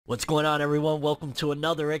What's going on, everyone? Welcome to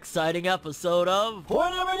another exciting episode of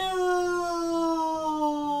ForneverWorld.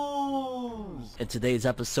 In today's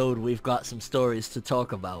episode, we've got some stories to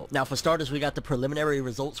talk about. Now, for starters, we got the preliminary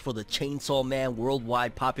results for the Chainsaw Man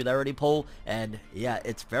worldwide popularity poll, and yeah,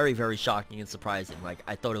 it's very, very shocking and surprising. Like,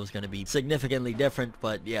 I thought it was going to be significantly different,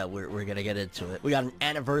 but yeah, we're going to get into it. We got an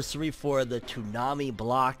anniversary for the Toonami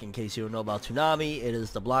block. In case you don't know about Toonami, it is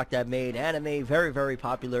the block that made anime very, very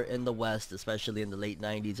popular in the West, especially in the late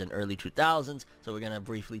 90s and early 2000s, so we're going to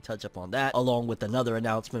briefly touch up on that, along with another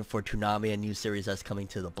announcement for Toonami, a new series that's coming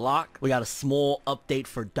to the block. We got a small update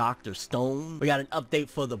for Dr. Stone. We got an update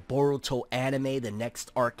for the Boruto anime, the next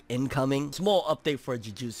arc incoming. Small update for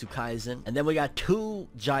Jujutsu Kaisen. And then we got two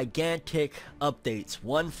gigantic updates.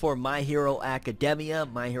 One for My Hero Academia.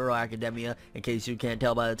 My Hero Academia, in case you can't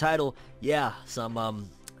tell by the title, yeah, some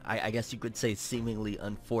I guess you could say seemingly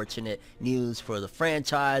unfortunate news for the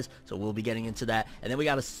franchise, so we'll be getting into that. And then we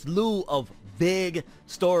got a slew of big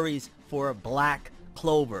stories for Black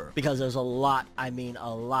Clover, because there's a lot, I mean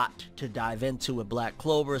a lot to dive into with Black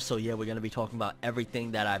Clover. So yeah, we're going to be talking about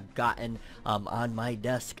everything that I've gotten on my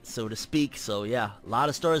desk, so to speak. So yeah, a lot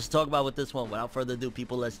of stories to talk about with this one. Without further ado,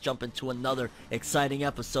 people, let's jump into another exciting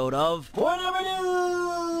episode of Whatever News,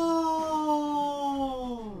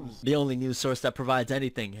 the only news source that provides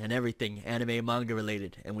anything and everything anime and manga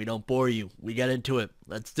related, and we don't bore you. We get into it.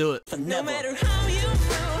 Let's do it. No matter how you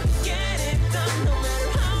feel, get it done. No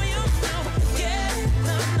matter how you feel, get it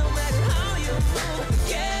done. No matter how you feel,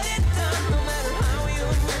 get it done. No matter how you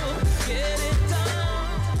feel, get it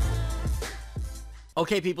done.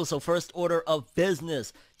 Okay, people, so first order of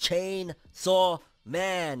business, Chainsaw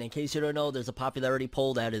Man. In case you don't know, there's a popularity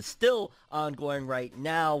poll that is still ongoing right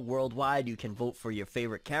now worldwide. You can vote for your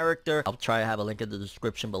favorite character. I'll try to have a link in the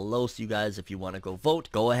description below, so you guys, if you want to go vote,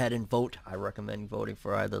 go ahead and vote. I recommend voting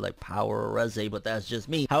for either like Power or Reze, but that's just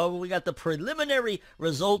me. However, we got the preliminary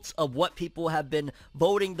results of what people have been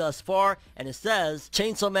voting thus far, and it says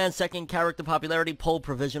Chainsaw Man second character popularity poll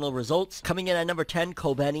provisional results. Coming in at number 10,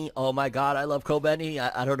 Kobeni. Oh my god, I love Kobeni.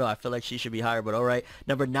 I don't know, I feel like she should be higher, but alright.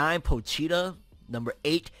 Number 9, Pochita. Number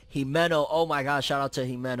 8, Himeno. Oh my god, shout out to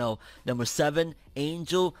Himeno. Number 7,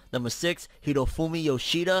 Angel. Number 6, Hirofumi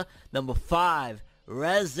Yoshida. Number 5,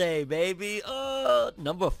 Reze, baby.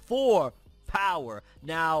 Number 4, Power.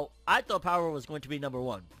 Now, I thought Power was going to be number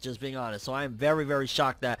 1, just being honest. So I am very, very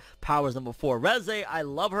shocked that Power is number 4. Reze, I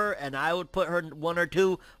love her, and I would put her 1 or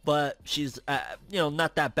 2, but she's,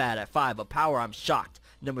 not that bad at 5. But Power, I'm shocked.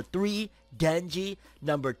 Number 3, Genji.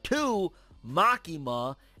 Number 2,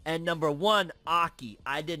 Makima. And number 1, Aki.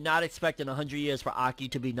 I did not expect in 100 years for Aki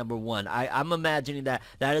to be number 1. I'm imagining that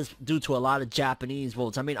is due to a lot of Japanese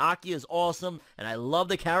votes. I mean, Aki is awesome, and I love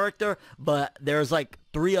the character, but there's like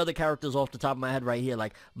 3 other characters off the top of my head right here.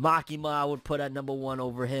 Like Makima, I would put at number 1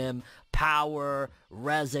 over him. Power,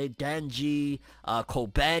 Reze, Denji,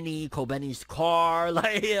 Kobeni's car.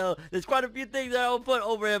 Like, there's quite a few things that I would put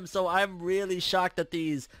over him, so I'm really shocked at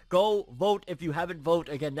these. Go vote if you haven't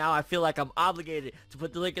voted. Again, now I feel like I'm obligated to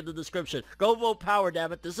put the link in the description. Go vote Power,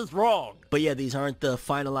 damn it. This is wrong. But yeah, these aren't the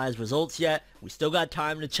finalized results yet. We still got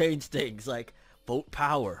time to change things. Like, vote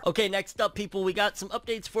Power. Okay, next up, people, we got some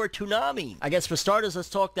updates for Toonami. I guess for starters, let's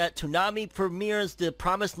talk that Toonami premieres the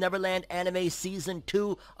Promised Neverland anime season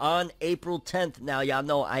 2 on April 10th. Now, y'all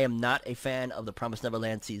know I am not a fan of the Promised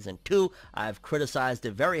Neverland season 2. I've criticized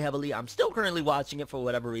it very heavily. I'm still currently watching it for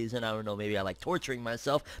whatever reason. I don't know, maybe I like torturing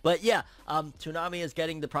myself. But yeah, Toonami is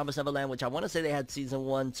getting the Promised Neverland, which I want to say they had season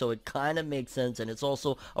 1, so it kind of makes sense. And it's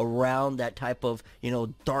also around that type of,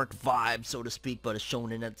 dark vibe, so to speak, but it's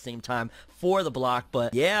shonen at the same time for the block.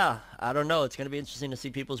 But yeah, I don't know, it's gonna be interesting to see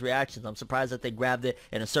people's reactions. I'm surprised that they grabbed it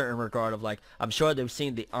in a certain regard of like, I'm sure they've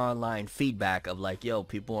seen the online feedback of like, yo,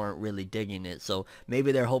 people aren't really digging it, so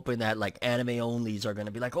maybe they're hoping that like anime onlys are gonna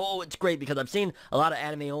be like, oh, it's great, because I've seen a lot of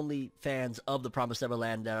anime only fans of the Promised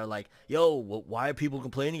Neverland that are like, yo, why are people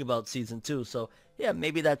complaining about season 2? So yeah,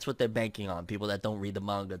 maybe that's what they're banking on, people that don't read the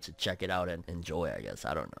manga to check it out and enjoy, I guess.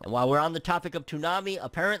 I don't know. And while we're on the topic of Toonami,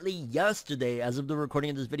 apparently yesterday, as of the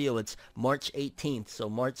recording of this video, it's March 18th, so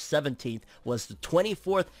March 17th was the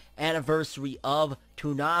 24th anniversary of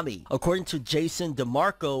Toonami. According to Jason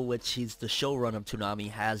DeMarco, which he's the showrunner of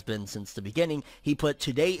Toonami, has been since the beginning, he put,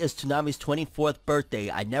 today is Toonami's 24th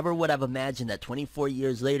birthday. I never would have imagined that 24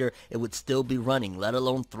 years later it would still be running, let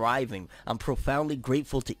alone thriving. I'm profoundly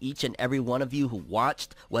grateful to each and every one of you who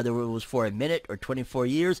watched, whether it was for a minute or 24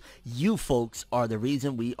 years. You folks are the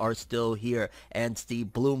reason we are still here. And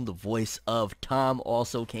Steve Bloom, the voice of Tom,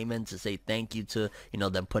 also came in to say thank you to,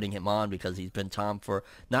 them putting him on, because he's been Tom for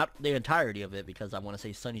not not the entirety of it, because I want to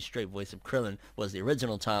say Sonny Strait, voice of Krillin, was the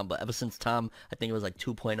original Tom, but ever since Tom, I think it was like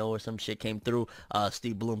 2.0 or some shit came through,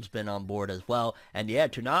 Steve Bloom's been on board as well. And yeah,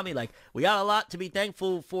 Toonami, like, we got a lot to be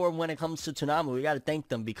thankful for when it comes to Toonami. We got to thank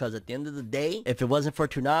them, because at the end of the day, if it wasn't for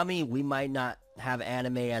Toonami, we might not have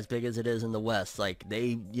anime as big as it is in the West. Like,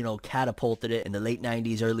 they, you know, catapulted it in the late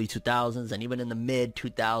 90s, early 2000s, and even in the mid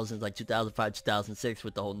 2000s, like 2005, 2006,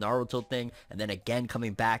 with the whole Naruto thing, and then again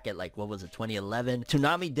coming back at, like, what was it, 2011.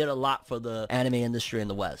 Toonami did a lot for the anime industry in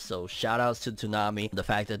the West, so shout outs to Toonami. The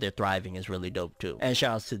fact that they're thriving is really dope too. And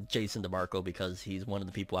shout outs to Jason DeMarco, because he's one of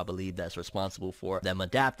the people I believe that's responsible for them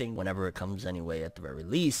adapting, whenever it comes anyway, at the very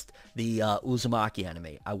least, the Uzumaki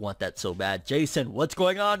anime. I want that so bad. Jason, what's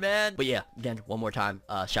going on, man? But yeah, again, one more time,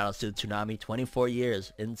 shout outs to Toonami, 24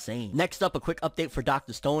 years, insane. Next up, a quick update for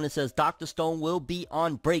Dr. Stone. It says Dr. Stone will be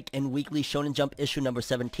on break in Weekly Shonen Jump issue number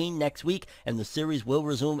 17 next week, and the series will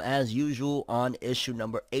resume as usual on issue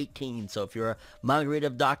number 18. So if you're a manga reader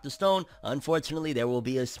of Dr. Stone, unfortunately there will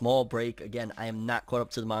be a small break. Again, I am not caught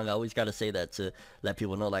up to the manga. I always got to say that to let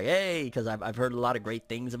people know, like, hey, because I've heard a lot of great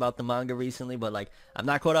things about the manga recently, but like, I'm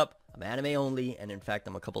not caught up. I'm anime only, and in fact,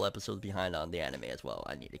 I'm a couple episodes behind on the anime as well.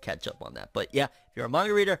 I need to catch up on that. But yeah, if you're a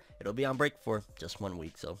manga reader, it'll be on break for just 1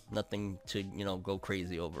 week, so nothing to, you know, go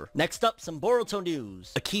crazy over. Next up, some Boruto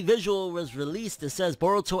news. A key visual was released. It says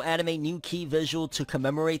Boruto anime new key visual to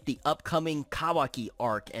commemorate the upcoming Kawaki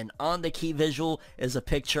arc, and on the key visual is a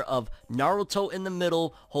picture of Naruto in the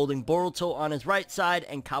middle, holding Boruto on his right side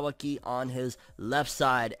and Kawaki on his left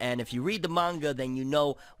side. And if you read the manga, then you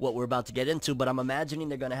know what we're about to get into, but I'm imagining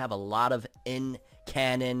they're gonna have a lot of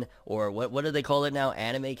canon, or what do they call it now,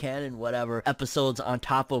 anime canon, whatever, episodes on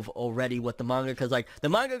top of already what the manga, because like the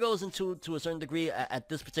manga goes into, to a certain degree at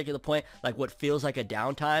this particular point, like what feels like a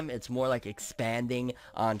downtime, it's more like expanding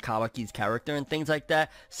on Kawaki's character and things like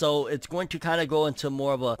that. So it's going to kind of go into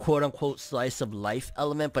more of a quote-unquote slice of life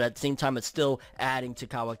element, but at the same time it's still adding to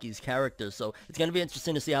Kawaki's character. So it's going to be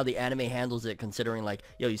interesting to see how the anime handles it, considering like,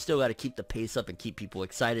 yo, you still got to keep the pace up and keep people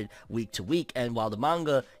excited week to week. And while the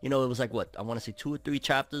manga, you know, it was like, what, I want to say 2 or 3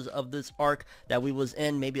 chapters of this arc that we was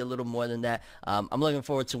in, maybe a little more than that. I'm looking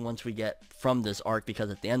forward to once we get from this arc,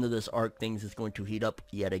 because at the end of this arc, things is going to heat up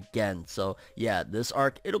yet again. So yeah, this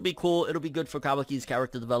arc, it'll be cool, it'll be good for Kawaki's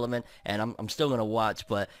character development, and I'm still gonna watch,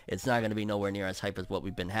 but it's not gonna be nowhere near as hype as what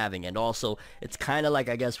we've been having. And also, it's kind of like,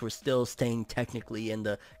 I guess we're still staying technically in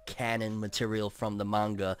the canon material from the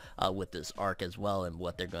manga with this arc as well, and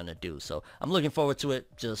what they're gonna do. So I'm looking forward to it.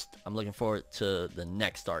 I'm looking forward to the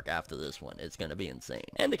next arc after this one. It's gonna be insane.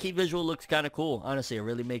 And the key visual looks kind of cool, honestly. It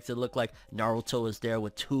really makes it look like Naruto is there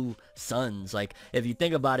with 2 sons. Like, if you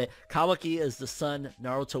think about it, Kawaki is the son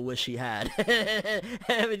Naruto wish he had.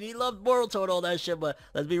 I mean, he loved Boruto and all that shit, but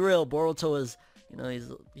let's be real, Boruto is, you know,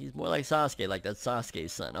 he's more like Sasuke, like that's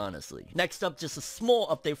Sasuke's son, honestly. Next up, just a small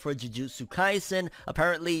update for Jujutsu Kaisen.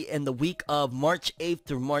 Apparently, in the week of March 8th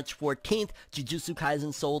through March 14th, Jujutsu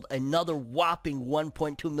Kaisen sold another whopping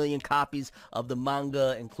 1.2 million copies of the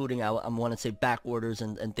manga, including, I want to say, back orders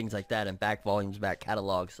and things like that, and back volumes, back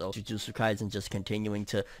catalogs. So Jujutsu Kaisen just continuing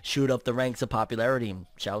to shoot up the ranks of popularity.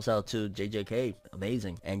 Shouts out to JJK,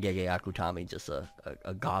 amazing, and Gege Akutami, just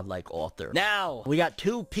a godlike author. Now, we got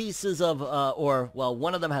 2 pieces of, well,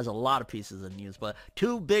 one of them has a lot of pieces of news, but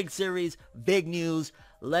 2 big series, big news.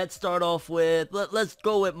 Let's start off with, let's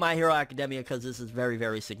go with My Hero Academia, because this is very,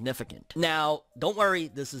 very significant. Now, don't worry,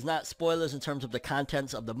 this is not spoilers in terms of the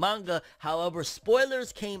contents of the manga. However,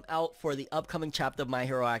 spoilers came out for the upcoming chapter of My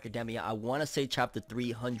Hero Academia. I want to say chapter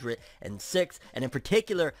 306, and in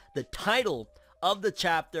particular, the title of the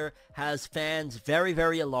chapter has fans very,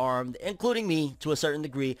 very alarmed, including me to a certain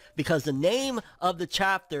degree, because the name of the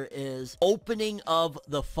chapter is Opening of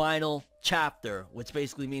the Final Chapter, which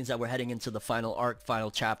basically means that we're heading into the final arc, final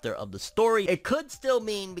chapter of the story. It could still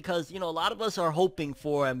mean, because, you know, a lot of us are hoping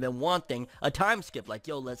for and been wanting a time skip, like,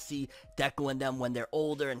 yo, let's see Deku and them when they're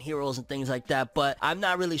older and heroes and things like that, but I'm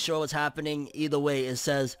not really sure what's happening. Either way, it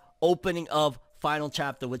says Opening of Final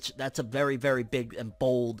Chapter, which that's a very, very big and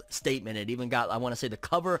bold statement. It even got, I want to say, the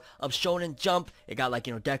cover of Shonen Jump. It got, like,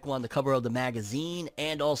 you know, Deku on the cover of the magazine,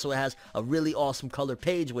 and also it has a really awesome color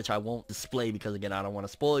page, which I won't display because, again, I don't want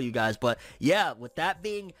to spoil you guys. But yeah, with that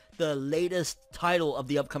being the latest title of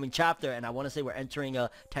the upcoming chapter, and I want to say we're entering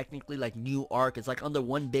a technically like new arc. It's like under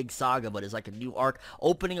one big saga, but it's like a new arc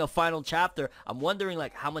opening a final chapter. I'm wondering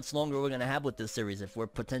like how much longer we're gonna have with this series, if we're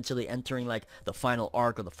potentially entering like the final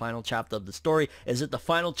arc or the final chapter of the story. Is it the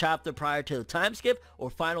final chapter prior to the time skip,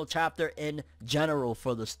 or final chapter in general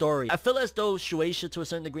for the story? I feel as though Shueisha to a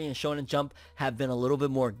certain degree and Shonen Jump have been a little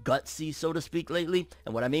bit more gutsy, so to speak, lately,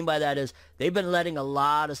 and what I mean by that is they've been letting a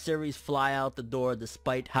lot of series fly out the door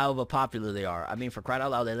despite however popular they are. I mean, for crying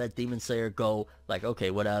out loud, they let Demon Slayer go, like,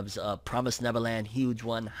 okay, whatevs, Promised Neverland, huge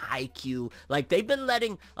one, Haikyuu, like, they've been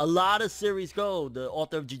letting a lot of series go. The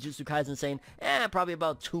author of Jujutsu Kaisen saying, probably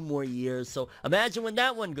about 2 more years, so imagine when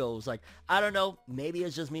that one goes. Like, I don't know, maybe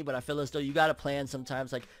it's just me, but I feel as though you gotta plan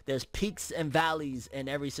sometimes. Like, there's peaks and valleys in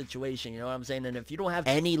every situation, you know what I'm saying? And if you don't have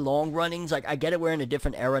any long runnings, like, I get it, we're in a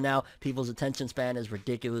different era now, people's attention span is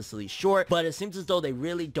ridiculously short, but it seems as though they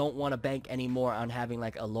really don't want to bank anymore on having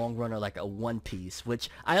like a long run or like a One Piece, which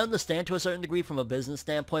I understand to a certain degree from a business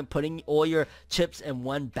standpoint. Putting all your chips in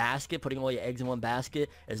one basket, putting all your eggs in one basket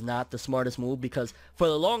is not the smartest move, because for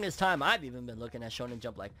the longest time I've even been looking at Shonen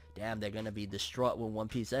Jump like, damn, they're gonna be distraught when One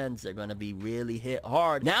Piece ends, they're gonna be really hit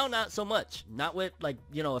hard. Now not so much, not with like,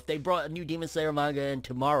 you know, if they brought a new Demon Slayer manga in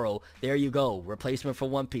tomorrow, there you go, replacement for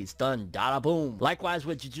One Piece, done, dada boom. Likewise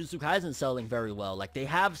with Jujutsu Kaisen selling very well. Like, they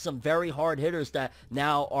have some very hard hitters that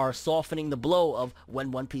now are softening the blow of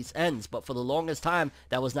when One Piece ends, but for the longest time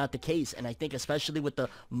that was not the case. And I think especially with the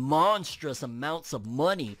monstrous amounts of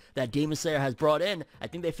money that Demon Slayer has brought in, I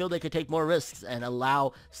think they feel they could take more risks and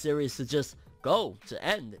allow series to just go to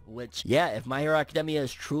end, which, yeah, if My Hero Academia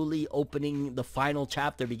is truly opening the final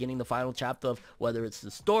chapter, beginning the final chapter of whether it's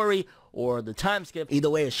the story or the time skip, either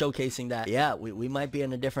way is showcasing that, yeah, we might be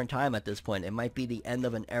in a different time at this point. It might be the end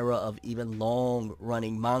of an era of even long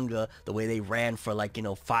running manga, the way they ran for like, you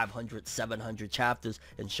know, 500, 700 chapters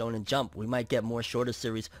in Shonen Jump. We might get more shorter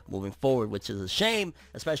series moving forward, which is a shame,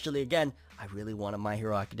 especially, again, I really want a My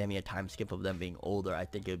Hero Academia time skip of them being older. I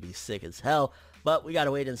think it would be sick as hell. But we gotta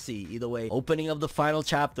wait and see. Either way, opening of the final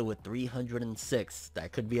chapter with 306.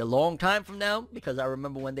 That could be a long time from now, because I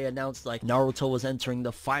remember when they announced like Naruto was entering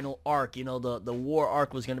the final arc, you know, the war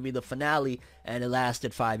arc was gonna be the finale, and it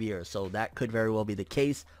lasted 5 years. So that could very well be the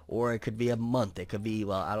case, or it could be a month. It could be,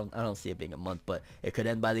 well, I don't see it being a month, but it could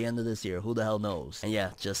end by the end of this year. Who the hell knows? And yeah,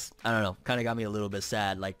 just, I don't know, kind of got me a little bit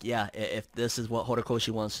sad. Like, yeah, if this is what Horikoshi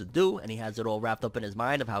wants to do, and he has it all wrapped up in his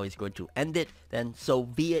mind of how he's going to end it, then so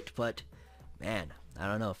be it. But man, I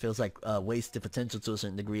don't know, it feels like wasted potential to a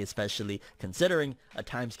certain degree, especially considering a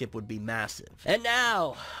time skip would be massive. And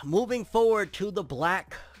now, moving forward to the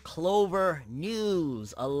Black Clover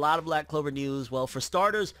news. A lot of Black Clover news. Well, for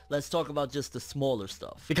starters, let's talk about just the smaller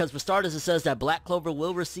stuff. Because for starters, it says that Black Clover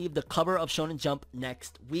will receive the cover of Shonen Jump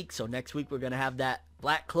next week. So next week, we're going to have that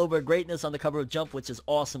Black Clover greatness on the cover of Jump, which is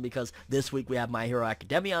awesome, because this week we have My Hero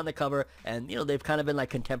Academia on the cover, and, you know, they've kind of been like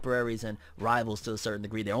contemporaries and rivals to a certain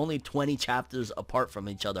degree. They're only 20 chapters apart from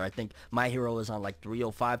each other. I think My Hero is on like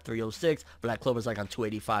 305, 306, Black Clover's like on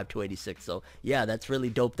 285, 286. So yeah, that's really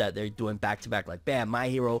dope that they're doing back-to-back, like bam, My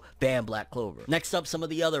Hero, bam, Black Clover. Next up, some of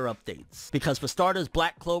the other updates. Because for starters,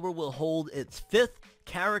 Black Clover will hold its 5th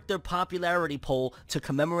character popularity poll to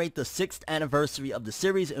commemorate the 6th anniversary of the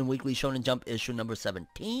series in Weekly Shonen Jump issue number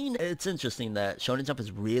 17. It's interesting that Shonen Jump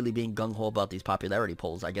is really being gung-ho about these popularity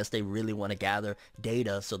polls. I guess they really want to gather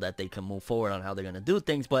data so that they can move forward on how they're going to do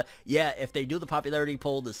things. But yeah, if they do the popularity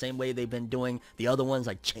poll the same way they've been doing the other ones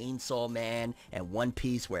like Chainsaw Man and One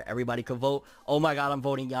Piece, where everybody could vote, oh my god, I'm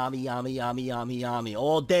voting Yami, Yami, Yami, Yami, Yami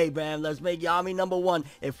all day, man. Let's make Yami number 1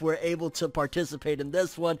 if we're able to participate in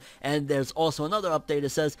this one. And there's also another update. It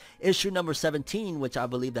says issue number 17, which I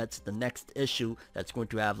believe that's the next issue that's going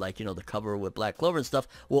to have, like, you know, the cover with Black Clover and stuff,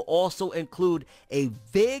 will also include a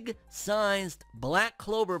big sized Black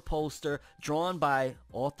Clover poster drawn by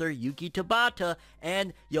author Yuki Tabata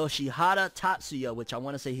and Yoshihara Tatsuya, which I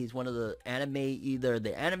want to say he's one of the either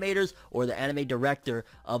the animators or the anime director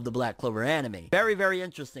of the Black Clover anime. Very, very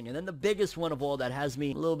interesting. And then the biggest one of all that has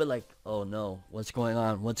me a little bit like, oh no, what's going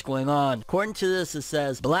on? What's going on? According to this, it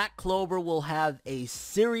says Black Clover will have a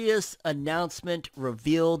serious announcement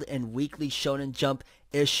revealed in Weekly Shonen Jump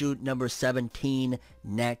issue number 17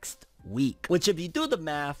 next week. Which, if you do the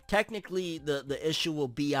math, technically the issue will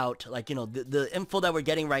be out, like, you know, the info that we're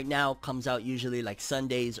getting right now comes out usually like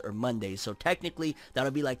Sundays or Mondays. So technically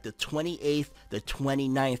that'll be like the 28th, the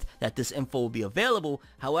 29th that this info will be available.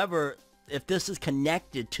 However, if this is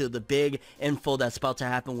connected to the big info that's about to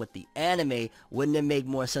happen with the anime, wouldn't it make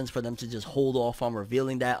more sense for them to just hold off on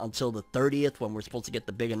revealing that until the 30th when we're supposed to get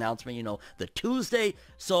the big announcement, you know, the Tuesday?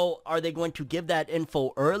 So are they going to give that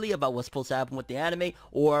info early about what's supposed to happen with the anime,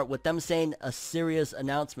 or with them saying a serious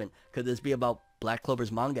announcement, could this be about Black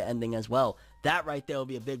Clover's manga ending as well? That right there will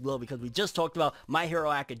be a big blow, because we just talked about My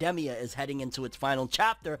Hero Academia is heading into its final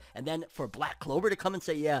chapter, and then for Black Clover to come and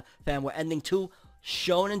say, yeah, fam, we're ending too.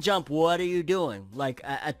 Shonen Jump, what are you doing? Like,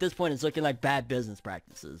 at this point, it's looking like bad business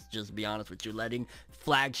practices, just to be honest with you. Letting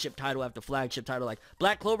flagship title after flagship title, like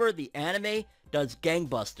Black Clover, the anime, does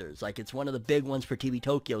gangbusters. Like, it's one of the big ones for TV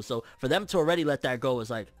Tokyo. So for them to already let that go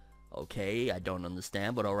is like, okay, I don't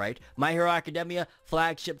understand, but alright. My Hero Academia,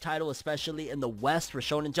 flagship title, especially in the West for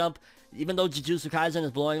Shonen Jump. Even though Jujutsu Kaisen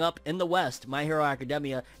is blowing up in the West, My Hero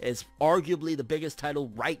Academia is arguably the biggest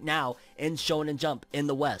title right now in Shonen Jump in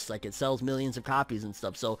the West. Like, it sells millions of copies and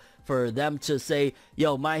stuff. So for them to say,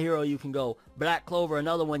 yo, My Hero, you can go. Black Clover,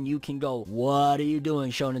 another one, you can go. What are you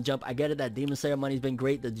doing, Shonen Jump? I get it that Demon Slayer money's been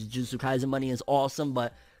great. The Jujutsu Kaisen money is awesome,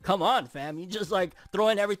 but come on, fam. You just, like,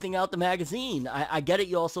 throwing everything out the magazine. I get it.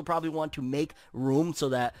 You also probably want to make room so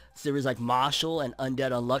that series like Marshall and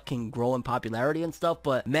Undead Unluck can grow in popularity and stuff.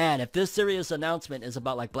 But, man, if this serious announcement is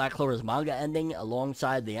about, like, Black Clover's manga ending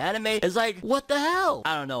alongside the anime, it's like, what the hell?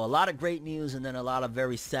 I don't know. A lot of great news and then a lot of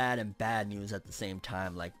very sad and bad news at the same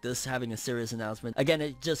time. Like, this having a serious announcement. Again,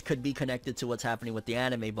 it just could be connected to what's happening with the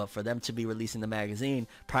anime, but for them to be releasing the magazine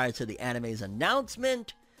prior to the anime's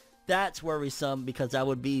announcement, that's worrisome, because that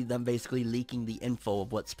would be them basically leaking the info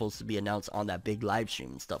of what's supposed to be announced on that big live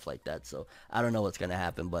stream and stuff like that. So I don't know what's gonna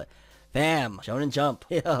happen, but fam, Shonen Jump,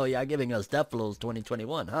 yo, y'all giving us Death Blows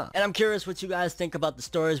 2021, huh? And I'm curious what you guys think about the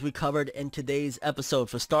stories we covered in today's episode.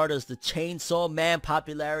 For starters, the Chainsaw Man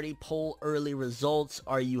popularity poll early results.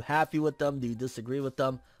 Are you happy with them? Do you disagree with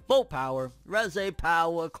them? Vote power, Reze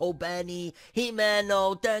power, Kobeni,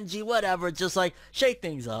 Himeno, Denji, whatever. Just like shake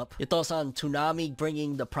things up. Your thoughts on Toonami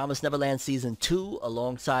bringing the Promised Neverland Season 2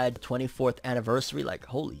 alongside the 24th anniversary? Like,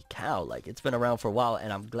 holy cow, like, it's been around for a while,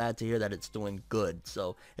 and I'm glad to hear that it's doing good,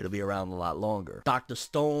 so it'll be around a lot longer. Dr.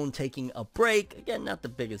 Stone taking a break. Again, not the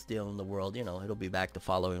biggest deal in the world, you know, it'll be back the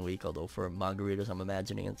following week, although for manga readers, I'm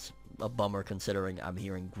imagining it's a bummer considering I'm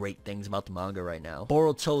hearing great things about the manga right now.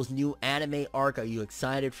 Boruto's new anime arc, are you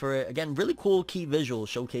excited for it? Again, really cool key visuals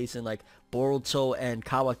showcasing like Boruto and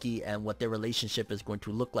Kawaki and what their relationship is going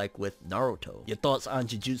to look like with Naruto. Your thoughts on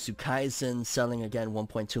Jujutsu Kaisen selling again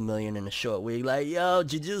 1.2 million in a short week? Like, yo,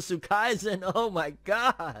 Jujutsu Kaisen, oh my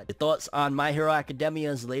god. Your thoughts on My Hero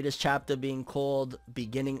Academia's latest chapter being called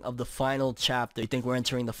Beginning of the Final Chapter? You think we're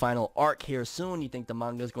entering the final arc here soon? You think the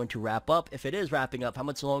manga is going to wrap up? If it is wrapping up, how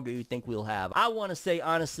much longer do you think we'll have? I want to say,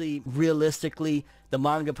 honestly, realistically, the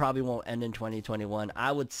manga probably won't end in 2021.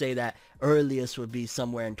 I would say that earliest would be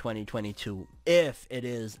somewhere in 2022, if it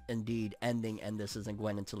is indeed ending and this isn't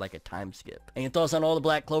going into like a time skip. And your thoughts on all the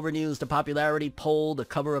Black Clover news, the popularity poll, the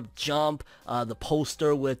cover of Jump, the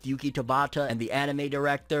poster with Yuki Tabata and the anime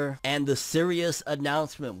director, and the serious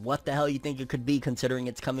announcement. What the hell you think it could be, considering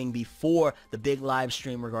it's coming before the big live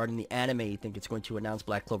stream regarding the anime? You think it's going to announce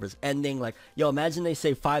Black Clover's ending? Like, yo, imagine they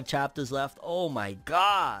say 5 chapters left. Oh my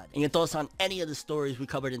god. And your thoughts on any of the stories we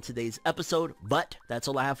covered in today's episode. But that's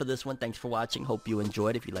all I have for this one. Thanks for watching. Hope you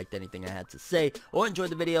enjoyed. If you liked anything I had to say or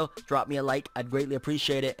enjoyed the video, drop me a like. I'd greatly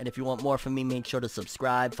appreciate it. And if you want more from me, make sure to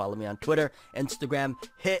subscribe. Follow me on Twitter, Instagram.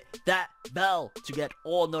 Hit that bell to get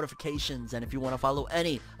all notifications. And if you want to follow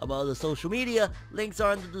any of my other social media, links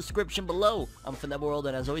are in the description below. I'm ForneverWorld,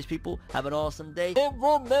 and as always, people, have an awesome day. And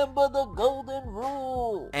remember the golden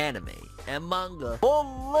rule: anime and manga for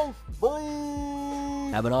life, boy.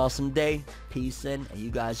 Have an awesome day. Peace in. And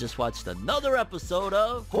you guys just watched another episode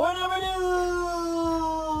of Whatever News.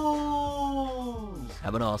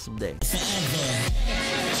 Have an awesome day.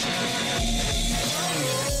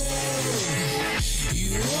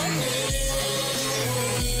 You